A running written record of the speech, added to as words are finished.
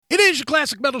It is your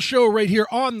Classic Metal Show right here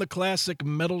on the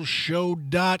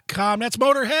ClassicMetalShow.com. That's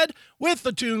Motorhead with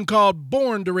the tune called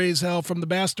Born to Raise Hell from the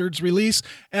Bastards release.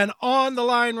 And on the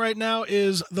line right now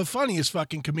is the funniest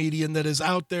fucking comedian that is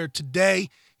out there today.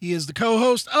 He is the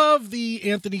co-host of the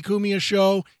Anthony Cumia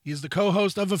Show. He is the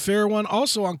co-host of A Fair One,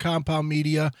 also on Compound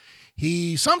Media.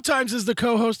 He sometimes is the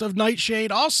co-host of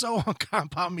Nightshade, also on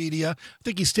Compound Media. I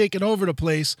think he's taken over the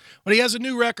place. But he has a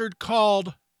new record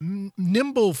called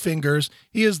Nimble Fingers.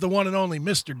 He is the one and only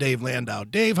Mr. Dave Landau.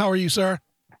 Dave, how are you, sir?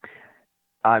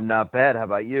 I'm not bad. How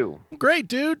about you? Great,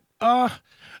 dude.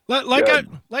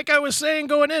 Like I was saying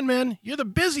going in, man, you're the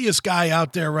busiest guy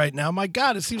out there right now. My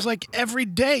God, it seems like every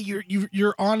day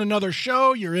you're on another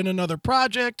show, you're in another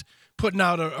project, putting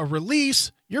out a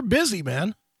release. You're busy,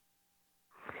 man.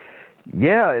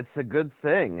 Yeah, it's a good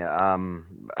thing.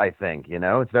 I think,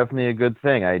 it's definitely a good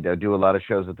thing. I do a lot of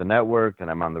shows at the network,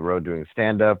 and I'm on the road doing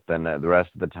stand-up, and the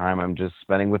rest of the time I'm just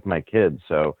spending with my kids.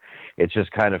 So it's just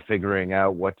kind of figuring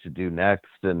out what to do next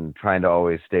and trying to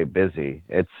always stay busy.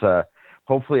 It's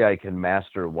hopefully I can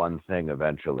master one thing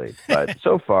eventually. But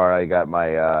so far I got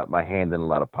my hand in a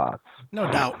lot of pots.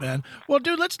 No doubt, man. Well,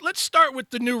 dude, let's start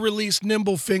with the new release,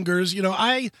 Nimble Fingers.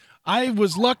 I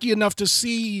was lucky enough to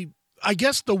see, I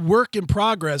guess, the work in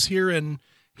progress here in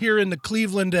the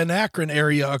Cleveland and Akron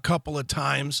area a couple of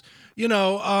times.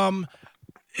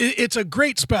 It's a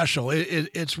great special.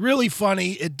 It's really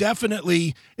funny. It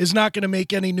definitely is not going to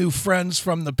make any new friends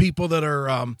from the people that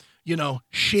are,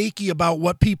 shaky about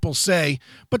what people say.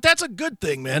 But that's a good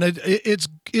thing, man.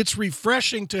 It's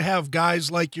refreshing to have guys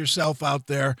like yourself out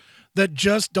there that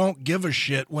just don't give a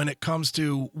shit when it comes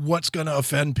to what's going to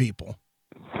offend people.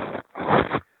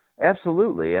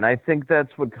 Absolutely, and I think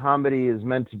that's what comedy is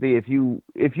meant to be. If you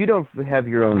don't have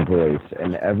your own voice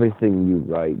and everything you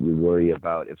write, you worry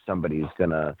about if somebody's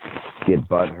gonna get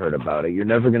butthurt about it, you're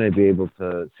never gonna be able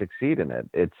to succeed in it.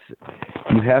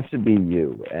 You have to be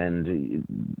you, and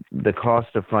the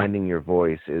cost of finding your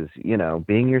voice is,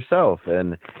 being yourself.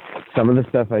 And some of the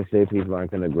stuff I say people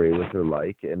aren't going to agree with or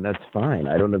like, and that's fine.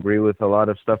 I don't agree with a lot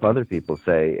of stuff other people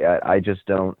say. I just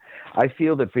don't. I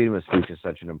feel that freedom of speech is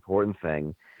such an important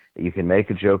thing. You can make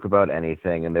a joke about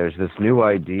anything, and there's this new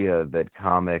idea that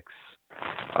comics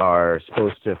are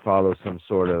supposed to follow some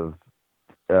sort of,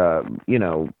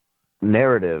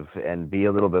 narrative and be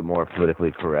a little bit more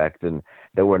politically correct, and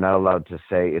that we're not allowed to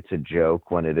say it's a joke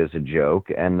when it is a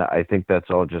joke. And I think that's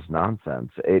all just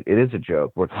nonsense. It is a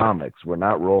joke. We're comics. We're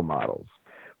not role models.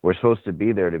 We're supposed to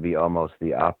be there to be almost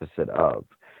the opposite of.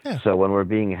 Yeah. So when we're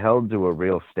being held to a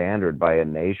real standard by a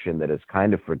nation that has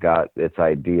kind of forgot its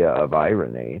idea of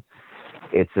irony,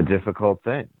 it's a difficult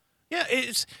thing. Yeah,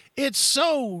 it's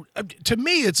so, to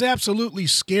me, it's absolutely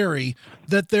scary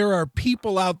that there are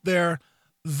people out there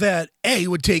that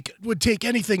would take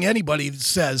anything anybody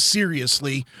says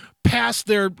seriously past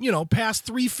 3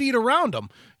 feet around them.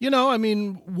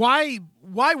 Why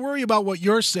worry about what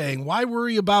you're saying? Why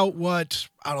worry about what,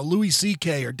 Louis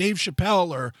C.K. or Dave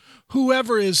Chappelle or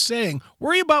whoever is saying?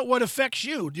 Worry about what affects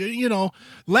you.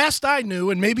 Last I knew,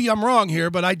 and maybe I'm wrong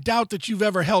here, but I doubt that you've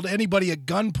ever held anybody at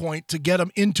gunpoint to get them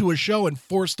into a show and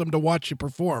forced them to watch you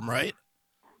perform, right?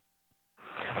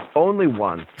 Only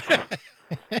once.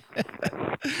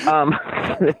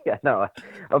 Yeah, no,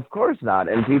 of course not.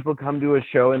 And people come to a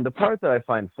show, and the part that I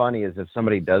find funny is if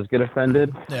somebody does get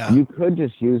offended, You could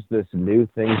just use this new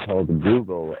thing called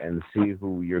Google and see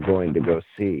who you're going to go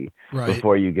see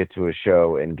before you get to a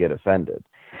show and get offended.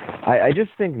 I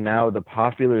just think now the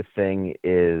popular thing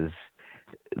is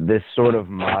this sort of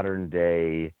modern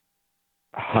day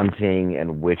hunting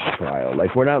and witch trial.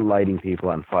 Like, we're not lighting people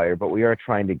on fire, but we are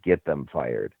trying to get them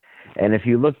fired. And if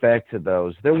you look back to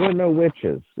those, there were no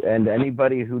witches. And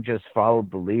anybody who just followed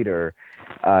the leader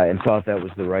and thought that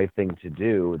was the right thing to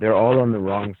do, they're all on the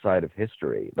wrong side of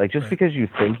history. Like, just because you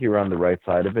think you're on the right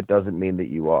side of it doesn't mean that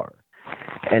you are.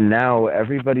 And now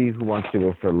everybody who wants to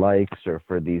go for likes or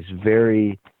for these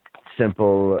very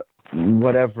simple,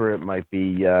 whatever it might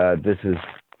be, this is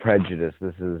prejudice,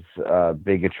 this is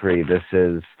bigotry, this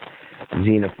is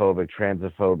xenophobic,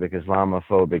 transphobic,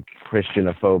 Islamophobic,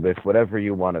 Christianophobic, whatever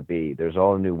you want to be. There's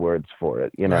all new words for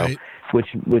it,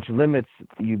 which limits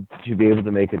you to be able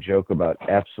to make a joke about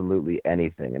absolutely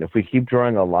anything. And if we keep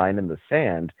drawing a line in the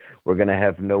sand, we're going to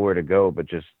have nowhere to go but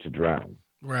just to drown.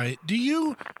 Right. Do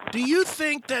you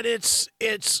think that it's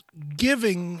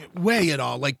giving way at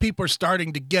all? Like, people are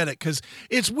starting to get it? Because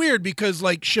it's weird, because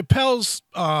like Chappelle's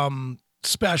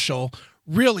special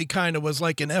really kind of was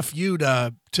like an FU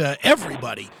to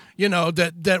everybody,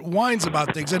 that whines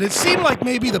about things. And it seemed like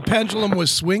maybe the pendulum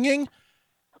was swinging.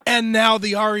 And now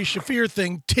the Ari Shaffir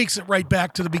thing takes it right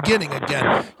back to the beginning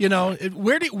again.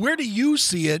 Where do you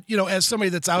see it, as somebody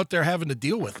that's out there having to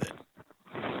deal with it?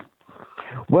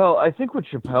 Well, I think what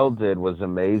Chappelle did was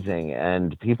amazing,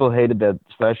 and people hated that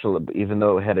special, even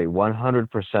though it had a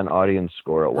 100% audience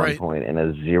score at one Right. point and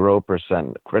a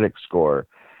 0% critic score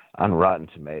on Rotten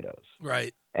Tomatoes.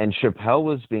 Right. And Chappelle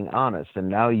was being honest. And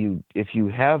now if you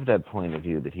have that point of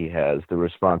view that he has, the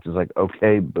response is like,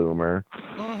 okay, boomer.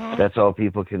 Mm-hmm. That's all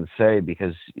people can say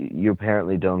because you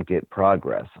apparently don't get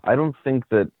progress. I don't think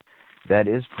that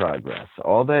is progress.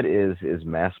 All that is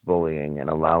mass bullying and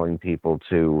allowing people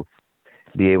to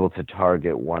be able to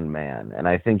target one man. And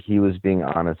I think he was being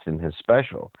honest in his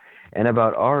special. And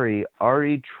about Ari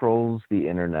trolls the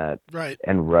internet Right.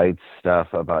 and writes stuff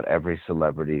about every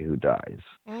celebrity who dies.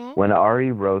 Mm-hmm. When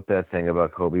Ari wrote that thing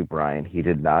about Kobe Bryant, he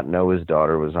did not know his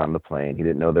daughter was on the plane. He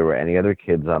didn't know there were any other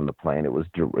kids on the plane. It was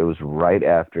right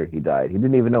after he died. He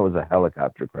didn't even know it was a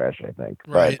helicopter crash, I think.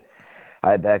 Right.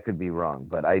 But that could be wrong.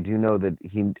 But I do know that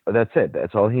that's it.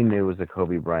 That's all he knew was that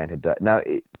Kobe Bryant had died. Now,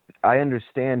 I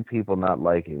understand people not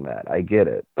liking that. I get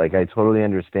it. Like, I totally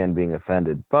understand being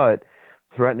offended. But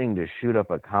threatening to shoot up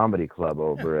a comedy club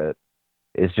over it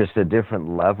is just a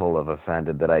different level of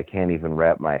offended that I can't even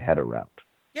wrap my head around.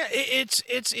 Yeah,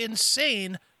 it's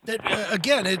insane that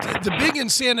again, the big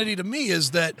insanity to me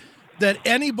is that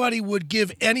anybody would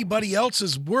give anybody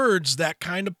else's words that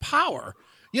kind of power.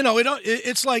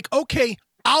 It's like, okay,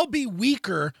 I'll be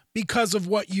weaker because of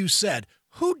what you said.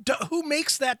 Who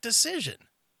makes that decision?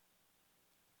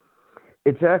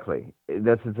 Exactly.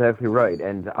 That's exactly right.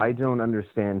 And I don't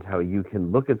understand how you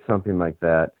can look at something like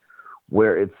that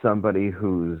where it's somebody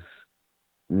who's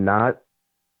not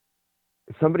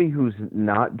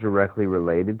directly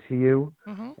related to you,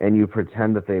 mm-hmm. and you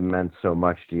pretend that they meant so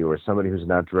much to you, or somebody who's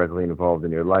not directly involved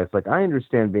in your life. Like, I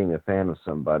understand being a fan of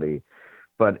somebody,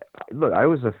 but look, I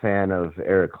was a fan of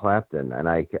Eric Clapton, and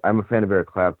I'm a fan of Eric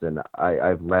Clapton.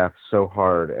 I've laughed so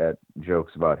hard at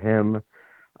jokes about him.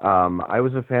 I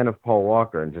was a fan of Paul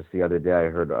Walker, and just the other day I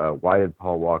heard, why did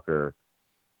Paul Walker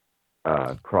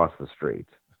cross the street?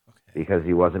 Because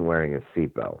he wasn't wearing his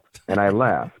seatbelt. And I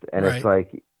laughed. And Right. It's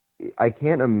like, I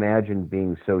can't imagine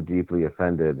being so deeply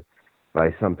offended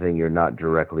by something you're not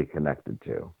directly connected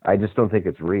to. I just don't think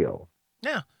it's real.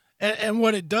 Yeah. And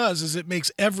what it does is it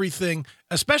makes everything,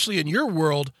 especially in your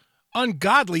world,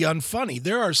 ungodly, unfunny.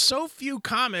 There are so few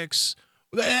comics,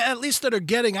 at least that are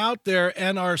getting out there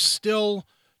and are still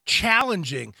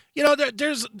challenging.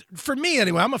 There's, for me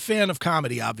anyway, I'm a fan of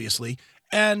comedy, obviously.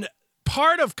 And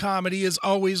part of comedy is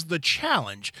always the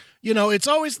challenge. It's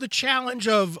always the challenge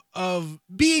of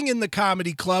being in the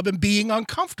comedy club and being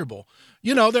uncomfortable.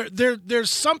 There's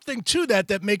something to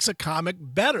that makes a comic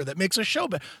better, that makes a show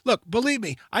better. Look, believe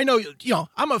me, I know,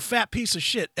 I'm a fat piece of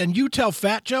shit, and you tell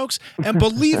fat jokes, and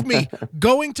believe me,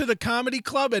 going to the comedy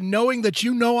club and knowing that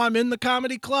I'm in the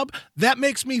comedy club, that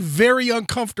makes me very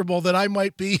uncomfortable that I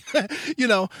might be,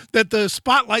 that the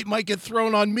spotlight might get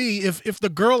thrown on me if the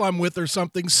girl I'm with or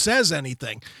something says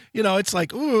anything. It's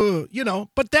like, ooh,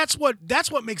 but that's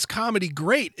what makes comedy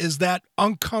great, is that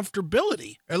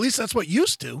uncomfortability. At least that's what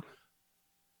used to.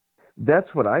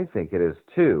 That's what I think it is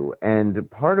too.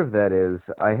 And part of that is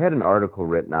I had an article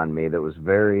written on me that was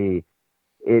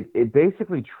it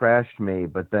basically trashed me,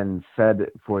 but then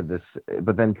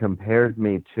compared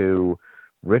me to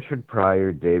Richard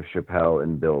Pryor, Dave Chappelle,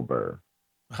 and Bill Burr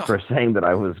for saying that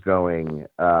I was going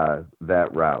that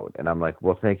route. And I'm like,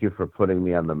 well, thank you for putting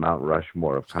me on the Mount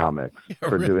Rushmore of comics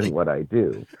for doing what I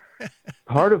do.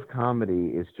 Part of comedy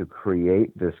is to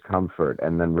create discomfort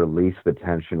and then release the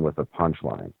tension with a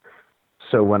punchline.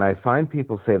 So when I find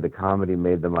people say the comedy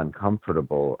made them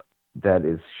uncomfortable, that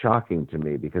is shocking to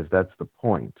me, because that's the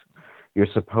point. You're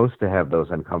supposed to have those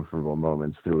uncomfortable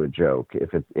moments through a joke.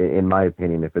 In my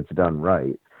opinion, if it's done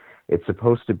right, it's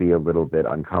supposed to be a little bit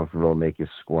uncomfortable, make you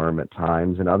squirm at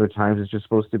times, and other times it's just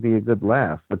supposed to be a good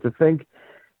laugh. But to think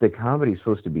that comedy is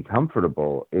supposed to be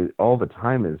comfortable all the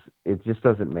time it just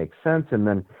doesn't make sense. And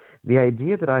then the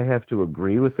idea that I have to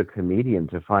agree with the comedian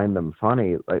to find them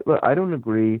funny, like, look, I don't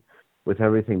agree with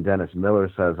everything Dennis Miller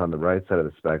says on the right side of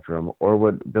the spectrum or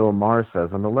what Bill Maher says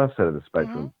on the left side of the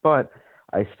spectrum, Mm-hmm. but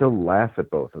I still laugh at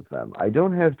both of them. I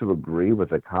don't have to agree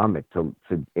with a comic to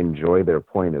enjoy their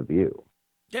point of view.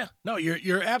 Yeah, no,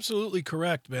 you're absolutely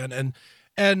correct, man.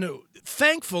 And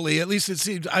thankfully, at least it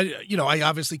seems, I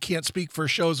obviously can't speak for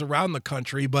shows around the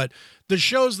country, but the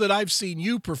shows that I've seen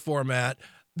you perform at,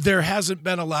 there hasn't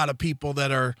been a lot of people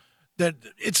that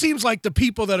it seems like the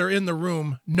people that are in the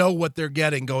room know what they're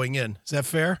getting going in. Is that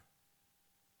fair?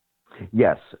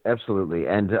 Yes, absolutely.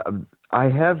 And I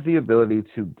have the ability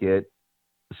to get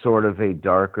sort of a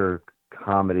darker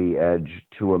comedy edge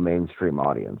to a mainstream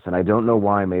audience. And I don't know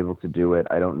why I'm able to do it.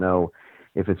 I don't know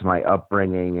if it's my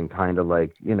upbringing and kind of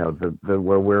like, the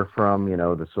where we're from,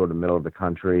 the sort of middle of the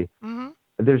country. Mm-hmm.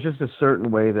 There's just a certain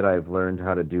way that I've learned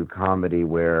how to do comedy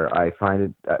where I find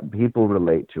it people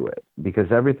relate to it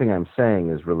because everything I'm saying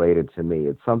is related to me.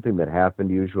 It's something that happened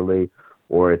usually,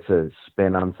 or it's a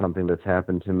spin on something that's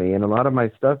happened to me. And a lot of my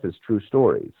stuff is true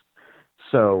stories.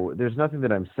 So there's nothing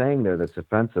that I'm saying there that's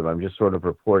offensive. I'm just sort of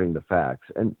reporting the facts.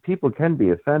 And people can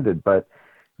be offended, but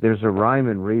there's a rhyme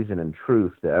and reason and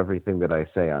truth to everything that I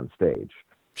say on stage.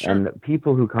 Sure. And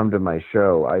people who come to my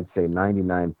show, I'd say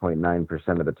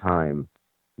 99.9% of the time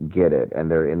get it,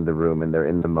 and they're in the room and they're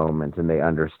in the moment and they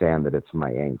understand that it's my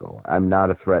angle. I'm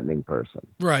not a threatening person.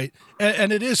 Right.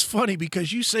 And it is funny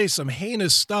because you say some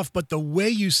heinous stuff, but the way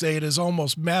you say it is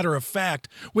almost matter of fact,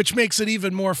 which makes it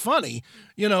even more funny.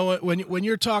 When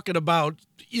you're talking about,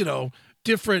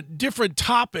 different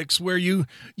topics where you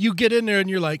get in there and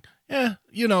you're like, I'll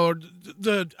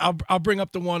bring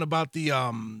up the one about the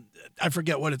I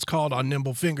forget what it's called on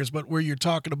Nimble Fingers, but where you're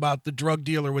talking about the drug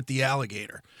dealer with the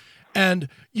alligator. And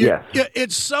yes.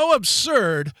 It's so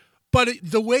absurd, but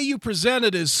the way you present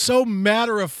it is so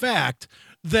matter of fact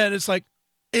that it's like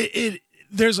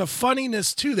there's a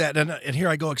funniness to that. And here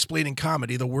I go explaining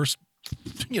comedy, the worst,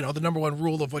 the number one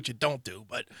rule of what you don't do.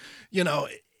 But,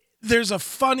 there's a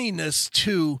funniness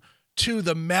to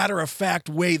the matter of fact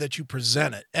way that you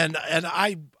present it. And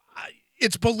I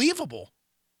it's believable.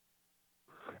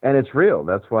 And it's real.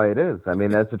 That's why it is. I mean,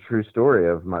 that's a true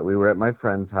story we were at my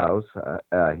friend's house.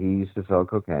 He used to sell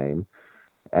cocaine,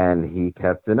 and he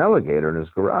kept an alligator in his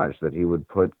garage that he would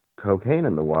put cocaine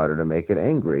in the water to make it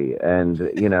angry. And,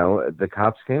 the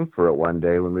cops came for it one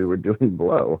day when we were doing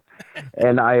blow.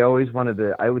 And I always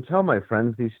I would tell my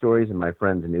friends these stories, and my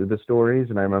friends knew the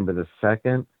stories. And I remember the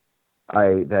second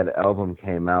that album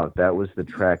came out, that was the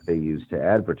track they used to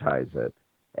advertise it.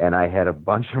 And I had a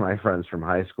bunch of my friends from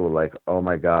high school like, oh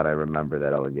my God, I remember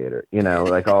that alligator.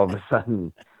 Like all of a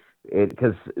sudden,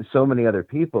 because so many other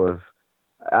people have,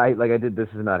 I did This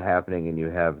Is Not Happening, and you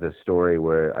have this story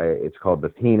where it's called The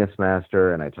Penis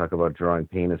Master, and I talk about drawing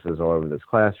penises all over this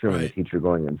classroom and the teacher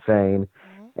going insane.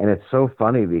 And it's so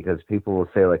funny because people will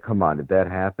say like, come on, did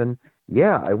that happen?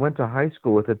 Yeah, I went to high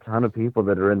school with a ton of people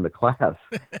that are in the class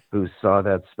who saw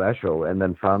that special and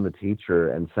then found the teacher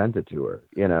and sent it to her,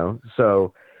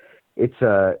 So it's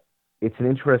an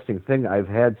interesting thing. I've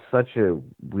had such a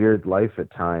weird life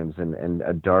at times and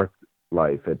a dark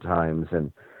life at times,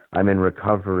 and I'm in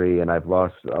recovery, and I've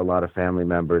lost a lot of family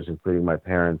members, including my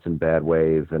parents, in bad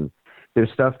ways. And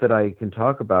there's stuff that I can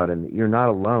talk about, and you're not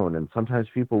alone. And sometimes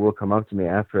people will come up to me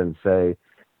after and say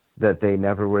that they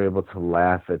never were able to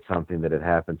laugh at something that had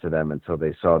happened to them until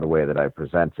they saw the way that I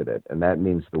presented it. And that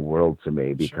means the world to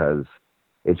me because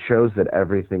it shows that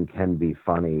everything can be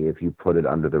funny if you put it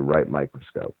under the right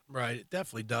microscope. Right. It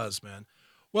definitely does, man.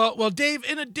 Well, Dave,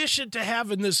 in addition to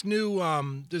having this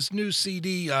new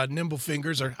CD, Nimble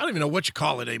Fingers, or I don't even know what you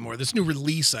call it anymore, this new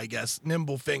release, I guess,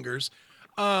 Nimble Fingers.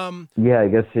 I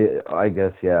guess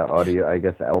audio, I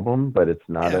guess album, but it's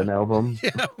not an album.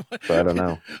 Yeah. So I don't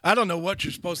know. I don't know what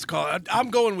you're supposed to call it. I'm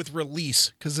going with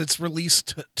release because it's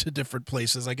released to different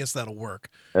places. I guess that'll work.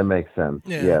 That makes sense.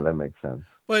 Yeah, that makes sense.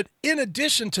 But in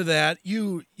addition to that,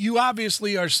 you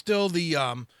obviously are still the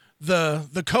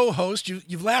co-host.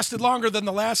 You've lasted longer than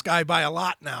the last guy by a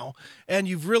lot now, and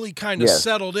you've really kind of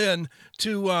settled in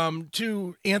to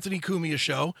Anthony Cumia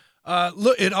show.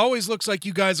 Look, it always looks like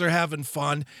you guys are having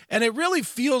fun, and it really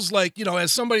feels like,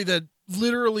 as somebody that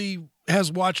literally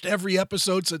has watched every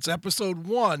episode since episode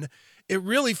 1, it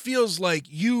really feels like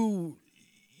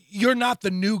you're not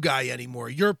the new guy anymore.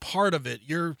 You're part of it.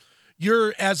 You're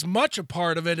as much a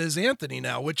part of it as Anthony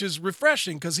now, which is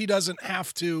refreshing because he doesn't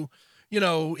have to,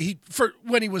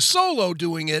 when he was solo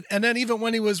doing it, and then even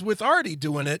when he was with Artie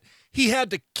doing it, he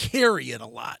had to carry it a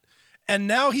lot. And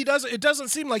now it doesn't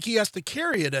seem like he has to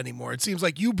carry it anymore. It seems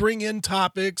like you bring in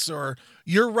topics or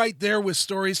you're right there with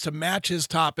stories to match his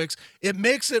topics. It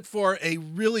makes it for a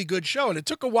really good show. And it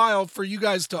took a while for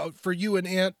you and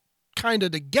Ant kind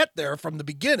of to get there from the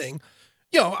beginning,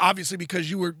 obviously because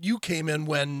you came in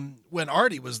when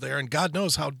Artie was there, and God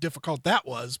knows how difficult that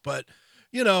was. But,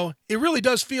 it really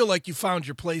does feel like you found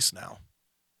your place now.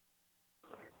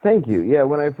 Thank you. Yeah,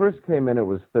 when I first came in, it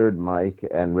was third mic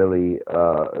and really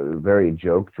very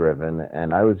joke driven,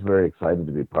 and I was very excited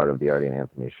to be part of the Artie and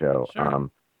Anthony show. Sure.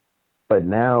 But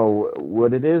now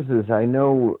what it is I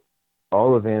know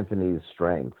all of Anthony's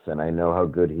strengths, and I know how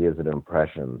good he is at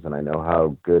impressions, and I know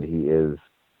how good he is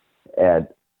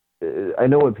at. I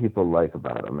know what people like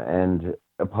about him, and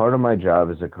a part of my job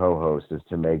as a co-host is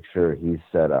to make sure he's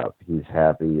set up, he's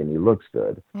happy, and he looks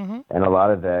good. Mm-hmm. And a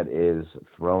lot of that is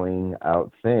throwing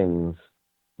out things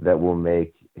that will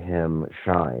make him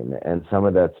shine. And some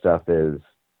of that stuff is,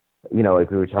 like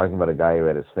we were talking about a guy who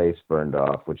had his face burned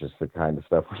off, which is the kind of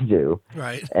stuff we do.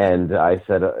 Right. And I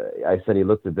said he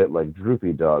looked a bit like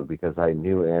Droopy Dog because I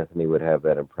knew Anthony would have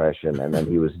that impression. And then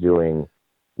he was doing,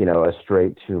 a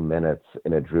straight 2 minutes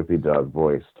in a Droopy Dog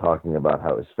voice talking about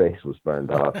how his face was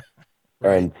burned off.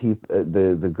 Right. And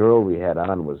the girl we had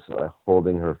on was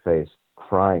holding her face,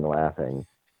 crying, laughing.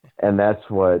 And that's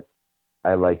what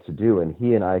I like to do, and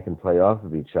he and I can play off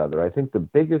of each other. I think the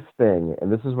biggest thing,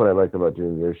 and this is what I like about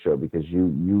doing your show, because you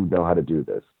know how to do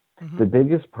this. Mm-hmm. The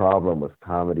biggest problem with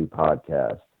comedy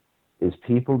podcasts is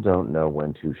people don't know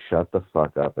when to shut the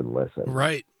fuck up and listen.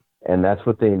 Right. And that's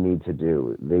what they need to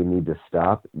do. They need to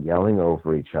stop yelling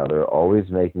over each other, always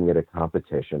making it a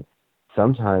competition.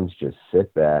 Sometimes just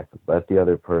sit back, let the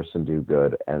other person do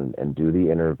good, and do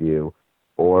the interview,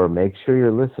 or make sure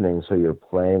you're listening so you're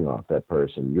playing off that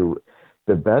person.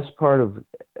 The best part of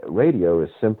radio is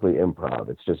simply improv.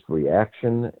 It's just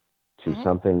reaction to mm-hmm.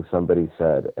 something somebody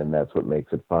said, and that's what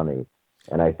makes it funny.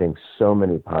 And I think so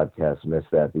many podcasts miss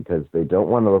that because they don't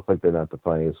want to look like they're not the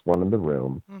funniest one in the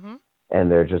room, mm-hmm.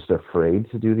 and they're just afraid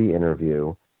to do the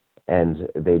interview, and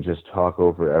they just talk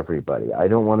over everybody. I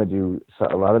don't want to do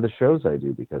a lot of the shows I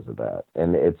do because of that,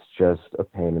 and it's just a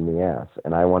pain in the ass.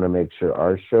 And I want to make sure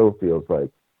our show feels like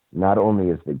not only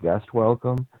is the guest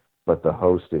welcome, but the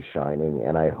host is shining,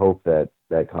 and I hope that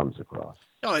comes across.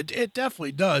 No, it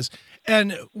definitely does.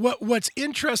 And what's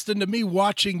interesting to me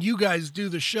watching you guys do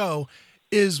the show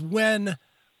is when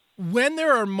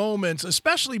there are moments,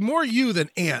 especially more you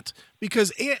than Ant,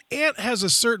 because Ant has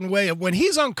a certain way of when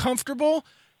he's uncomfortable,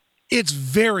 it's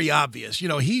very obvious.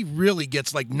 He really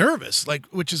gets nervous,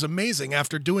 which is amazing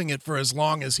after doing it for as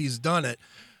long as he's done it.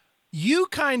 You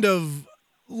kind of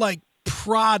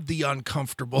prod the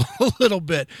uncomfortable a little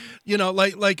bit,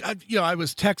 I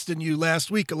was texting you last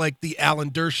week, the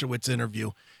Alan Dershowitz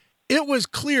interview. It was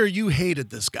clear you hated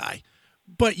this guy,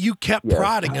 but you kept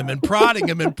prodding him and prodding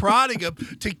him and prodding him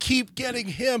to keep getting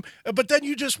him. But then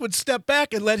you just would step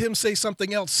back and let him say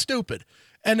something else stupid.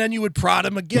 And then you would prod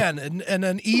him again, and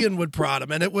then Ian would prod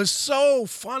him. And it was so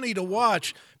funny to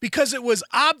watch because it was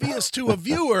obvious to a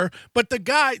viewer, but the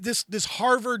guy, this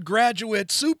Harvard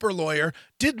graduate super lawyer,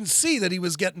 didn't see that he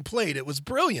was getting played. It was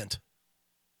brilliant.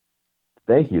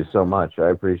 Thank you so much.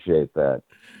 I appreciate that.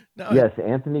 No, yes,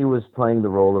 Anthony was playing the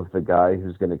role of the guy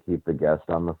who's going to keep the guest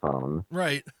on the phone.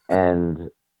 Right. And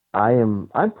I'm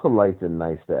polite and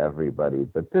nice to everybody,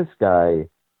 but this guy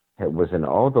was in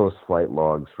all those flight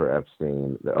logs for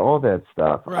Epstein, all that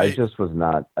stuff. Right. I just was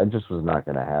not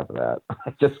going to have that.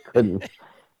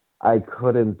 I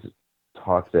couldn't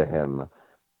talk to him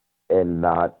and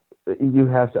not,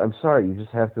 I'm sorry, you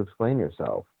just have to explain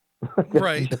yourself.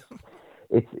 Right.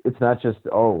 It's not just,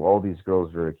 all these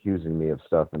girls are accusing me of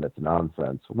stuff and it's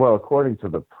nonsense. Well, according to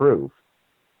the proof,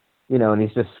 and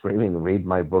he's just screaming, read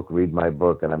my book.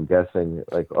 And I'm guessing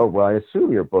I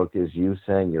assume your book is you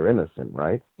saying you're innocent,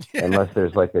 right? Yeah. Unless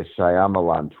there's a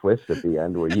Shyamalan twist at the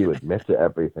end where you admit to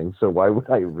everything. So why would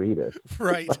I read it?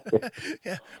 Right.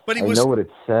 Yeah. But I know what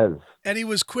it says. And he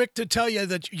was quick to tell you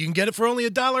that you can get it for only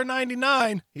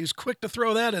 $1.99. He was quick to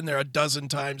throw that in there a dozen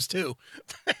times too.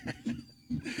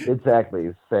 Exactly.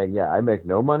 He's saying, I make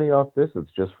no money off this. It's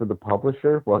just for the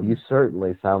publisher. Well, you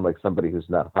certainly sound like somebody who's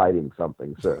not hiding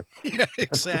something, sir. Yeah,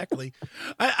 exactly.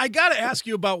 I got to ask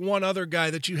you about one other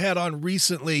guy that you had on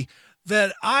recently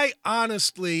that I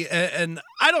honestly, and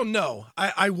I don't know,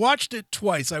 I watched it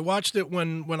twice. I watched it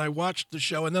when I watched the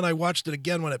show, and then I watched it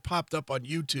again when it popped up on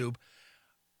YouTube.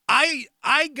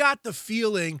 I got the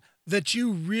feeling that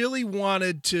you really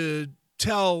wanted to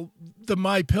tell the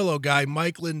My Pillow guy,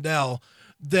 Mike Lindell,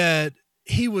 that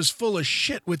he was full of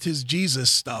shit with his Jesus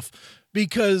stuff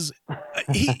because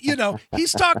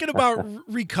he's talking about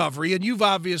recovery, and you've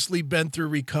obviously been through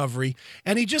recovery,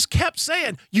 and he just kept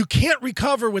saying, you can't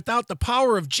recover without the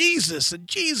power of Jesus and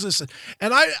Jesus.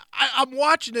 And I'm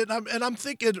watching it and I'm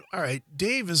thinking, all right,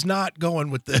 Dave is not going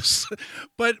with this,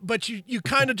 but you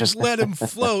kind of just let him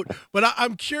float. But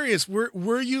I'm curious,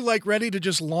 were you ready to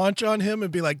just launch on him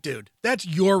and be like, dude, that's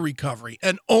your recovery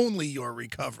and only your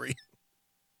recovery?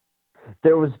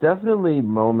 There was definitely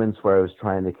moments where I was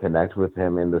trying to connect with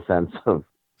him in the sense of,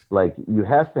 you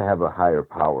have to have a higher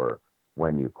power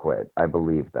when you quit. I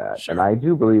believe that. Sure. And I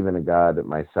do believe in a God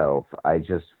myself. I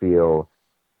just feel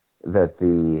that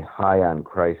the high on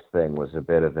Christ thing was a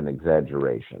bit of an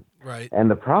exaggeration. Right. And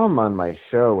the problem on my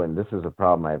show, and this is a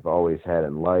problem I've always had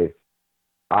in life,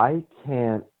 I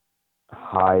can't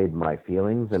hide my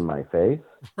feelings in my face.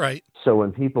 Right. So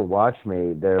when people watch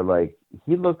me, they're like,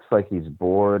 he looks like he's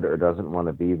bored or doesn't want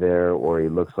to be there, or he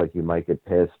looks like he might get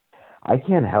pissed. I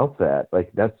can't help that.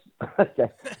 Like, that's,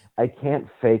 I can't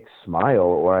fake smile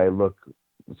or I look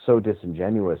so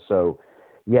disingenuous. So,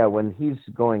 yeah, when he's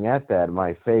going at that,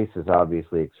 my face is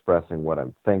obviously expressing what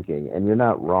I'm thinking, and you're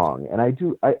not wrong. And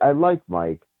I like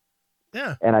Mike.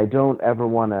 Yeah. And I never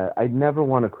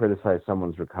want to criticize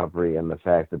someone's recovery and the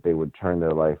fact that they would turn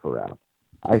their life around.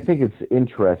 I think it's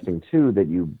interesting too that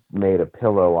you made a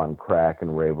pillow on crack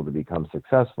and were able to become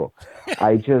successful.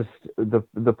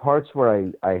 The parts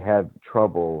where I have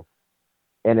trouble,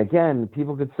 and again,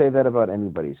 people could say that about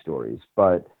anybody's stories,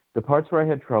 but the parts where I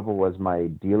had trouble was my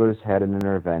dealers had an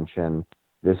intervention.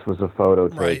 This was a photo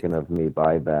taken of me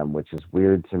by them, which is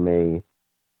weird to me.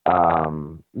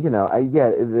 There's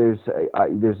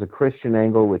a Christian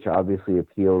angle which obviously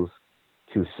appeals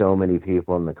to so many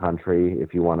people in the country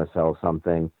if you want to sell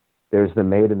something. There's the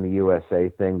made in the USA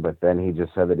thing, but then he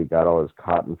just said that he got all his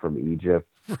cotton from Egypt.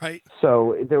 Right.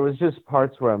 So there was just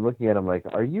parts where I'm looking at him like,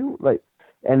 are you like,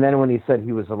 and then when he said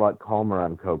he was a lot calmer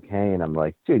on cocaine, I'm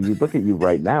like, dude, you look at you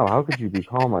right now. How could you be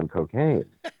calm on cocaine?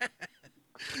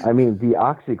 I mean, the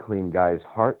OxyClean guy's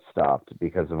heart stopped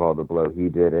because of all the blow he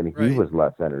did, and he was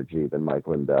less energy than Mike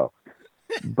Lindell.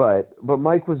 But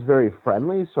Mike was very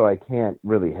friendly, so I can't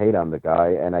really hate on the guy,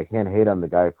 and I can't hate on the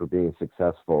guy for being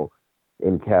successful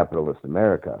in capitalist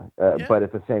America. But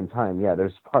at the same time, yeah,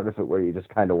 there's part of it where you just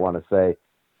kind of want to say,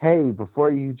 hey,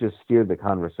 before you just steer the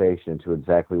conversation into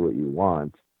exactly what you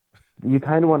want, you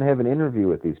kind of want to have an interview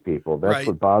with these people. That's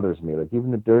what bothers me. Like even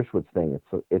the Dershowitz thing,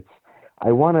 it's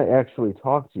I want to actually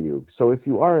talk to you. So if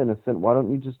you are innocent, why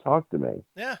don't you just talk to me?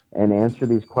 Yeah. And answer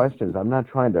these questions. I'm not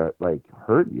trying to like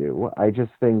hurt you. I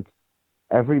just think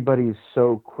everybody's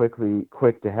so quick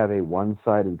to have a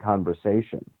one-sided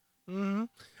conversation. Mm-hmm.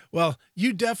 Well,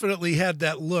 you definitely had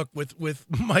that look with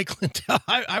Mike Lindell.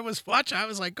 I was watching. I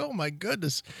was like, oh my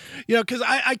goodness, because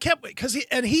I kept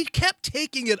he kept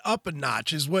taking it up a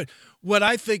notch. Is what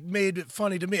I think made it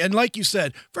funny to me. And like you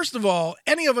said, first of all,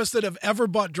 any of us that have ever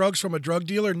bought drugs from a drug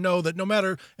dealer know that no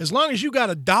matter, as long as you got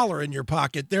 $1 in your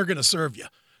pocket, they're going to serve you.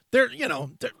 There's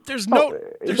no.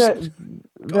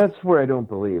 That's where I don't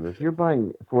believe. If you're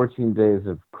buying 14 days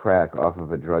of crack off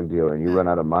of a drug dealer and you run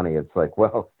out of money, it's like,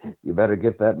 well, you better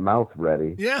get that mouth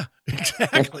ready. Yeah,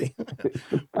 exactly.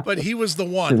 But he was the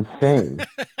one. It's insane.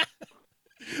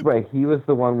 Right, he was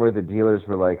the one where the dealers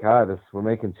were like, we're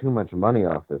making too much money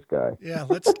off this guy. Yeah,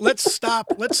 let's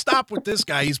stop with this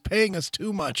guy. He's paying us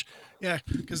too much. Yeah,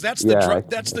 because that's the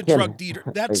drug dealer.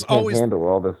 That's always handle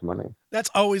all this money. That's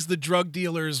always the drug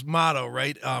dealer's motto,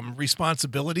 right?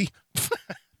 Responsibility.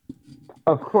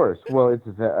 Of course. Well,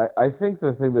 I think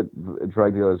the thing that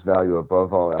drug dealers value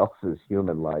above all else is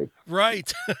human life. Right.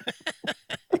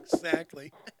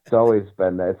 Exactly. It's always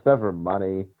been that. It's never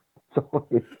money.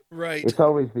 Right. It's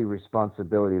always the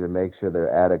responsibility to make sure their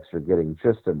addicts are getting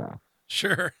just enough.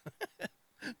 Sure.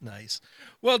 Nice.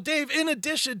 Well, Dave, in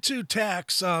addition to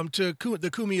Tax, to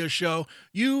the Cumia show,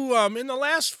 you in the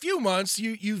last few months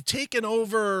you've taken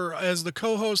over as the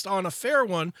co-host on A Fair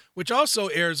One, which also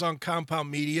airs on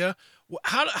Compound Media.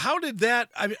 How did that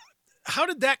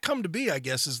come to be? I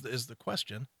guess is the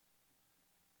question.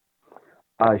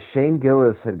 Shane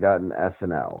Gillis had gotten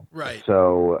SNL, right?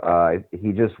 So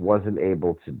he just wasn't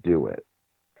able to do it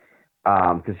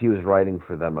because he was writing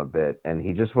for them a bit, and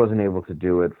he just wasn't able to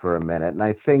do it for a minute. And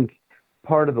I think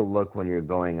part of the look when you're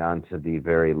going on to the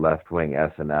very left-wing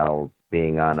SNL,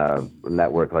 being on a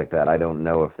network like that, I don't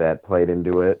know if that played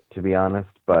into it, to be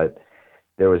honest, but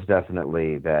there was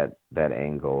definitely that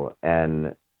angle.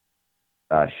 And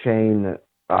Shane,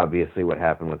 obviously, what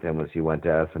happened with him was he went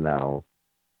to SNL.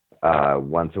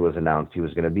 Once it was announced he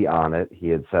was going to be on it, he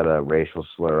had said a racial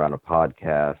slur on a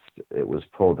podcast. It was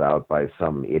pulled out by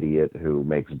some idiot who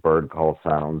makes bird call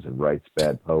sounds and writes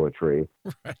bad poetry.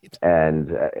 Right.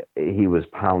 And he was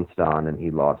pounced on and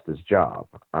he lost his job.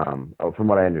 From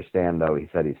what I understand, though, he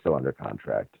said he's still under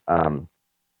contract.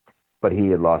 But he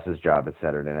had lost his job at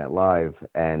Saturday Night Live,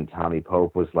 and Tommy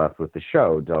Pope was left with the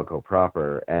show, Delco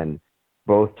proper. And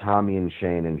both Tommy and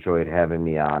Shane enjoyed having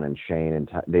me on, and Shane and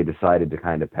they decided to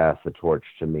kind of pass the torch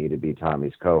to me to be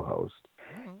Tommy's co-host.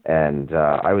 Mm-hmm. And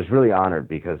I was really honored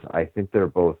because I think they're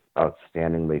both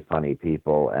outstandingly funny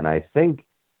people, and I think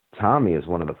Tommy is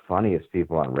one of the funniest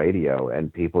people on radio,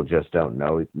 and people just don't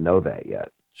know that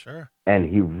yet. Sure. And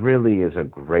he really is a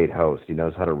great host. He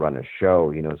knows how to run a show.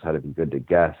 He knows how to be good to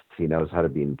guests. He knows how to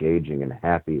be engaging and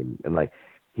happy, and like,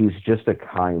 he's just a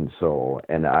kind soul,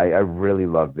 and I really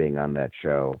love being on that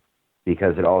show.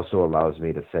 because it also allows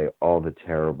me to say all the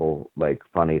terrible, like,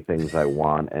 funny things I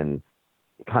want and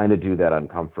kind of do that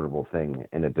uncomfortable thing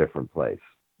in a different place.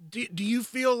 Do you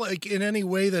feel like in any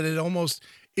way that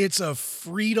it's a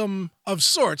freedom of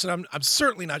sorts? And I'm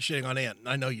certainly not shitting on Ant.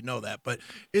 I know you know that, but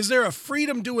is there a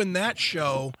freedom doing that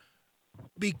show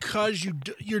because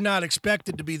you're not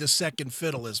expected to be the second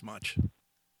fiddle as much?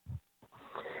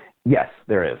 Yes,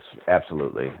 there is.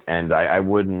 Absolutely. And I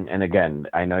wouldn't, and again,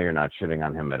 I know you're not shitting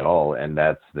on him at all. And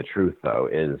that's the truth, though,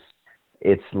 is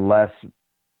it's less,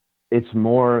 it's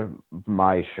more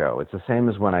my show. It's the same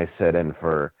as when I sit in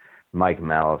for Mike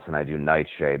Malice and I do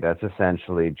Nightshade. That's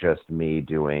essentially just me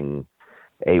doing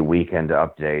a weekend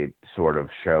update sort of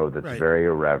show that's very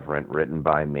irreverent, written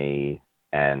by me,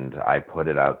 and I put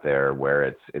it out there where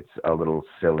it's a little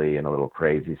silly and a little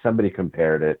crazy. Somebody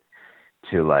compared it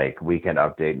to like Weekend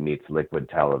Update meets Liquid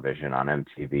Television on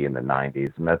MTV in the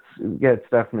 90s. And it's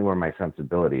definitely where my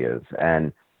sensibility is.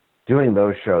 And doing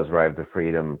those shows where I have the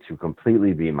freedom to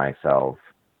completely be myself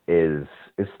is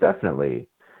definitely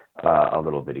a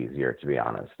little bit easier, to be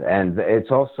honest. And it's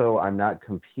also, I'm not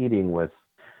competing with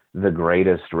the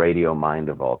greatest radio mind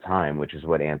of all time, which is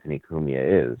what Anthony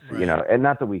Cumia is, and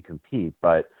not that we compete,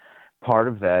 but part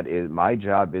of that is my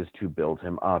job is to build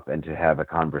him up and to have a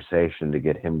conversation to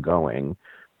get him going,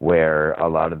 where a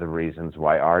lot of the reasons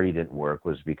why Artie didn't work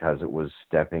was because it was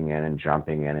stepping in and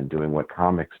jumping in and doing what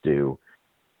comics do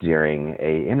during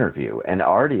a interview. And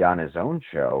Artie on his own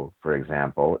show, for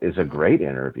example, is a great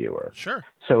interviewer. Sure.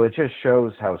 So it just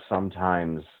shows how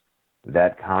sometimes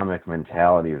that comic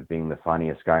mentality of being the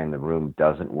funniest guy in the room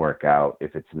doesn't work out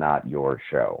if it's not your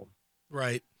show.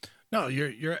 Right. No,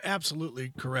 you're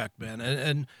absolutely correct, man.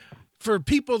 And for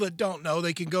people that don't know,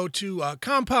 they can go to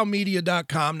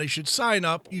compoundmedia.com. They should sign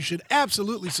up. You should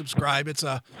absolutely subscribe. It's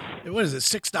what is it,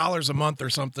 $6 a month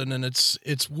or something, and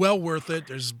it's well worth it.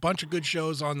 There's a bunch of good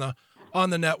shows on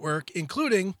the network,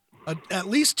 including at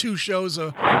least 5 shows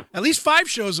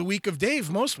a week of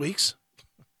Dave most weeks.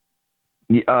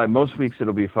 Most weeks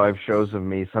it'll be 5 shows of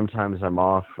me. Sometimes I'm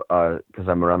off because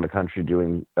I'm around the country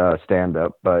doing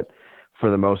stand-up, but for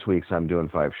the most weeks, I'm doing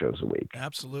 5 shows a week.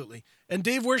 Absolutely. And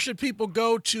Dave, where should people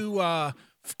go to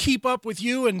keep up with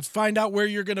you and find out where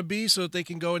you're going to be so that they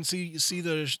can go and see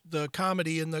the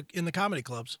comedy in the comedy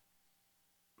clubs?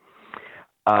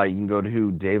 You can go to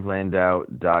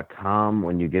davelandau.com.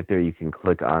 When you get there, you can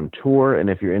click on tour. And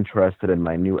if you're interested in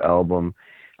my new album,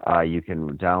 you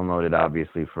can download it,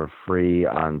 obviously, for free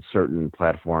on certain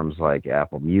platforms like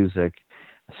Apple Music,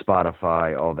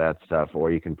 Spotify, all that stuff,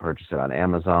 or you can purchase it on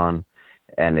Amazon.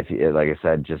 And if you, like I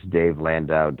said, just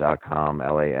davelandau.com,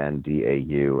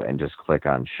 Landau, and just click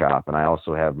on shop. And I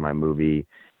also have my movie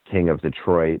King of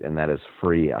Detroit, and that is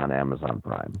free on Amazon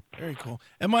Prime. Very cool.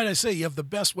 And might I say, you have the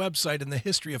best website in the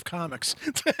history of comics.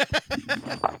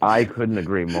 I couldn't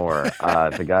agree more.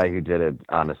 The guy who did it,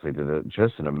 honestly, did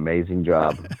just an amazing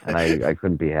job, and I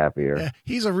couldn't be happier. Yeah,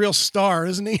 he's a real star,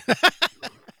 isn't he?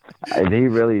 He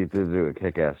really did do a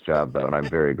kick-ass job, though, and I'm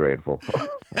very grateful.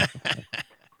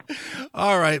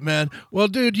 All right, man. Well,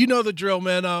 dude, you know the drill,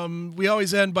 man. We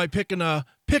always end by picking a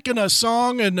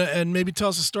song and maybe tell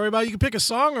us a story about it. You can pick a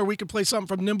song, or we could play something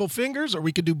from Nimble Fingers, or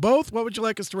we could do both. What would you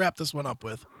like us to wrap this one up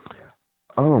with?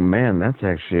 Oh, man, that's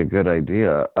actually a good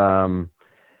idea.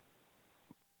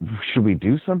 Should we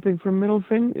do something from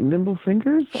Nimble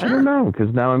Fingers? Sure. I don't know,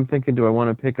 because now I'm thinking, do I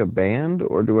want to pick a band,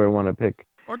 or do I want to pick...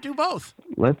 Or do both.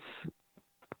 Let's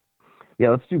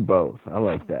do both. I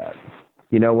like that.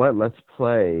 You know what? Let's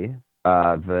play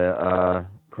the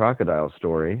Crocodile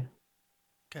Story.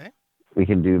 Okay. We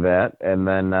can do that. And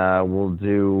then we'll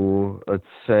do, let's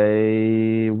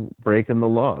say, Breaking the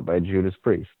Law by Judas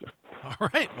Priest. All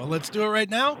right. Well, let's do it right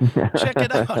now. Check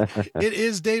it out. It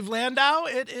is Dave Landau.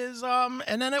 It is,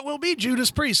 and then it will be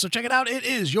Judas Priest. So check it out. It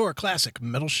is your classic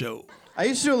metal show. I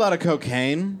used to do a lot of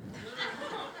cocaine.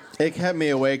 It kept me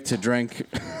awake to drink.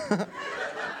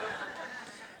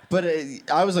 But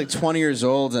I was like 20 years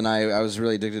old, and I was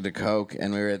really addicted to coke,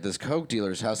 and we were at this coke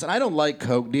dealer's house. And I don't like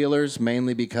coke dealers,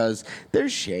 mainly because they're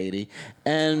shady.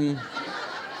 And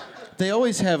they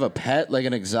always have a pet, like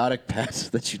an exotic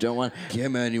pet that you don't want. Yeah,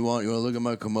 man, you want to look at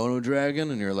my Komodo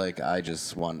dragon? And you're like, I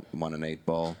just want an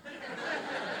 8-ball.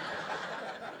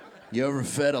 You ever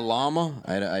fed a llama?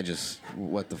 I just,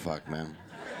 what the fuck, man?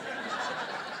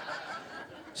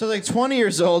 So like 20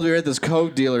 years old, we were at this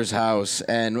coke dealer's house,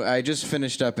 and I just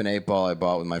finished up an 8-ball I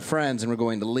bought with my friends, and we're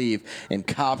going to leave, and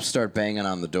cops start banging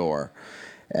on the door.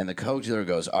 And the coke dealer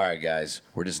goes, all right, guys,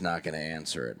 we're just not going to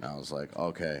answer it. And I was like,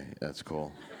 okay, that's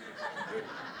cool.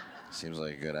 Seems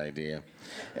like a good idea.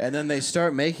 And then they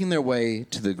start making their way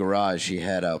to the garage he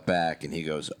had out back, and he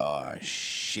goes, oh,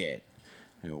 shit.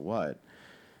 I go, what?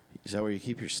 Is that where you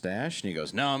keep your stash? And he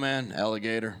goes, no, man,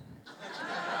 alligator.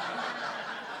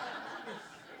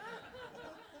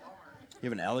 You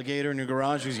have an alligator in your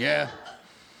garage? He goes, yeah.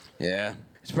 Yeah.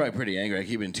 He's probably pretty angry. I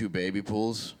keep it in 2 baby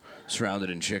pools, surrounded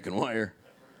in chicken wire.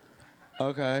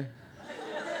 Okay.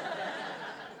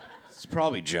 It's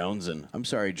probably jonesing. I'm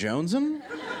sorry, jonesing?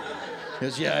 He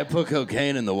goes, yeah, I put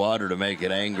cocaine in the water to make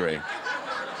it angry.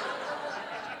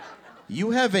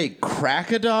 You have a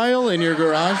crocodile in your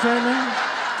garage right now?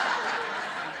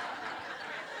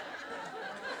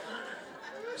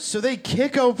 So they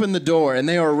kick open the door and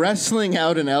they are wrestling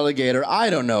out an alligator. I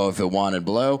don't know if it wanted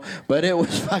blow, but it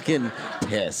was fucking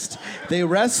pissed. They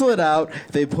wrestle it out,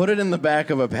 they put it in the back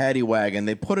of a paddy wagon,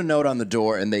 they put a note on the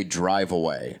door, and they drive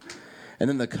away. And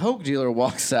then the coke dealer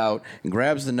walks out and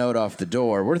grabs the note off the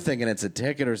door. We're thinking it's a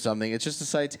ticket or something. It's just a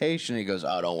citation. He goes,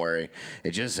 oh, don't worry.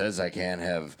 It just says I can't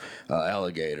have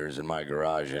alligators in my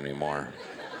garage anymore.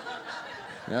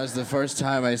 And that was the first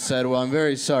time I said, well, I'm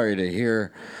very sorry to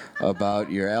hear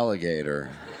about your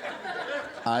alligator.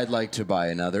 I'd like to buy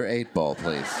another 8-ball,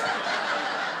 please.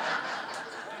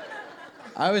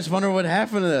 I always wonder what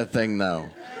happened to that thing,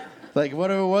 though. Like,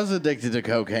 what if it was addicted to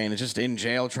cocaine? It's just in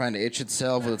jail trying to itch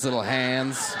itself with its little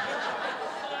hands.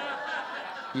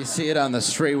 You see it on the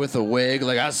street with a wig,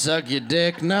 like, I suck your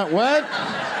dick. Not what?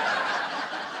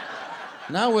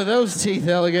 Not with those teeth,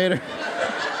 alligator.